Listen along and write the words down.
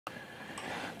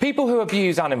People who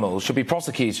abuse animals should be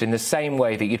prosecuted in the same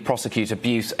way that you'd prosecute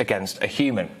abuse against a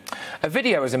human. A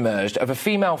video has emerged of a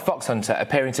female fox hunter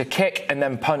appearing to kick and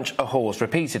then punch a horse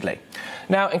repeatedly.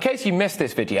 Now, in case you missed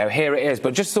this video, here it is,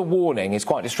 but just a warning, it's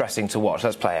quite distressing to watch.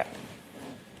 Let's play it.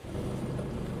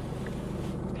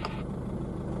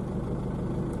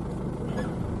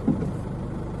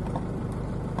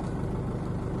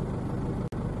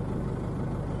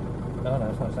 Oh no,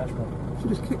 it's not sexual. She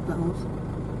just kicked that horse.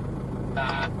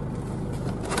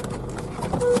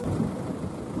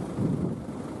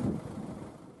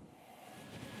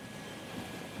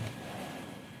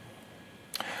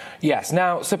 Yes,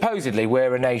 now, supposedly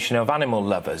we're a nation of animal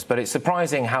lovers, but it's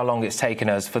surprising how long it's taken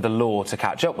us for the law to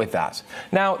catch up with that.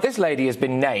 Now, this lady has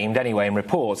been named, anyway, in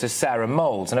reports as Sarah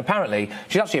Moulds, and apparently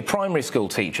she's actually a primary school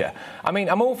teacher. I mean,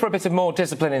 I'm all for a bit of more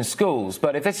discipline in schools,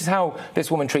 but if this is how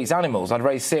this woman treats animals, I'd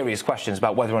raise serious questions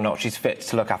about whether or not she's fit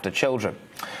to look after children.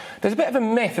 There's a bit of a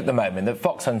myth at the moment that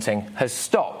fox hunting has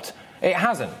stopped. It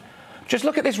hasn't. Just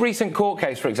look at this recent court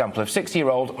case, for example, of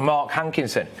 60-year-old Mark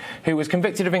Hankinson, who was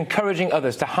convicted of encouraging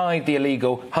others to hide the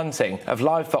illegal hunting of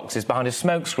live foxes behind a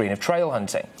smokescreen of trail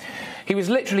hunting. He was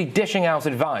literally dishing out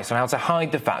advice on how to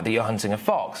hide the fact that you're hunting a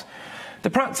fox. The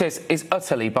practice is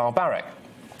utterly barbaric.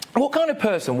 What kind of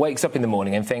person wakes up in the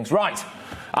morning and thinks, right,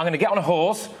 I'm going to get on a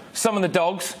horse, summon the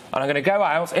dogs, and I'm going to go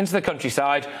out into the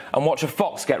countryside and watch a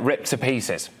fox get ripped to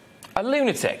pieces? A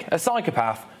lunatic, a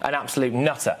psychopath, an absolute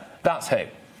nutter. That's who.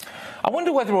 I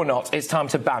wonder whether or not it's time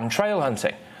to ban trail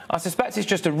hunting. I suspect it's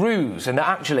just a ruse and that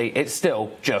actually it's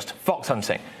still just fox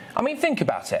hunting. I mean, think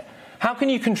about it. How can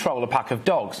you control a pack of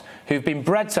dogs who've been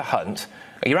bred to hunt?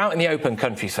 You're out in the open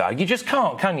countryside. You just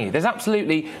can't, can you? There's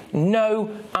absolutely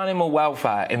no animal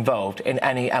welfare involved in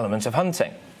any element of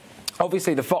hunting.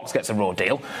 Obviously, the fox gets a raw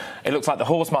deal. It looks like the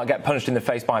horse might get punched in the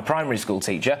face by a primary school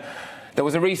teacher. There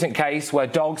was a recent case where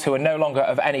dogs who are no longer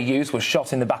of any use were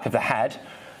shot in the back of the head.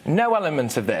 No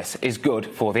element of this is good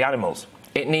for the animals.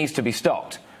 It needs to be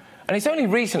stopped. And it's only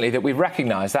recently that we've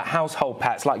recognised that household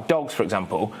pets, like dogs for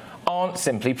example, aren't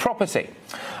simply property.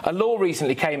 A law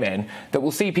recently came in that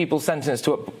will see people sentenced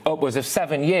to upwards of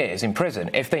 7 years in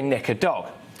prison if they nick a dog.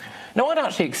 Now, I'd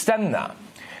actually extend that.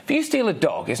 If you steal a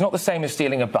dog, it's not the same as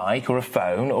stealing a bike or a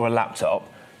phone or a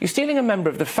laptop. You're stealing a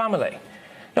member of the family.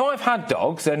 Now, I've had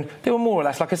dogs and they were more or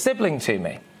less like a sibling to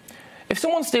me. If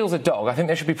someone steals a dog, I think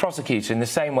they should be prosecuted in the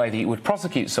same way that you would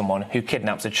prosecute someone who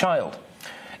kidnaps a child.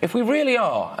 If we really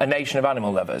are a nation of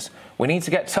animal lovers, we need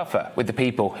to get tougher with the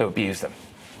people who abuse them.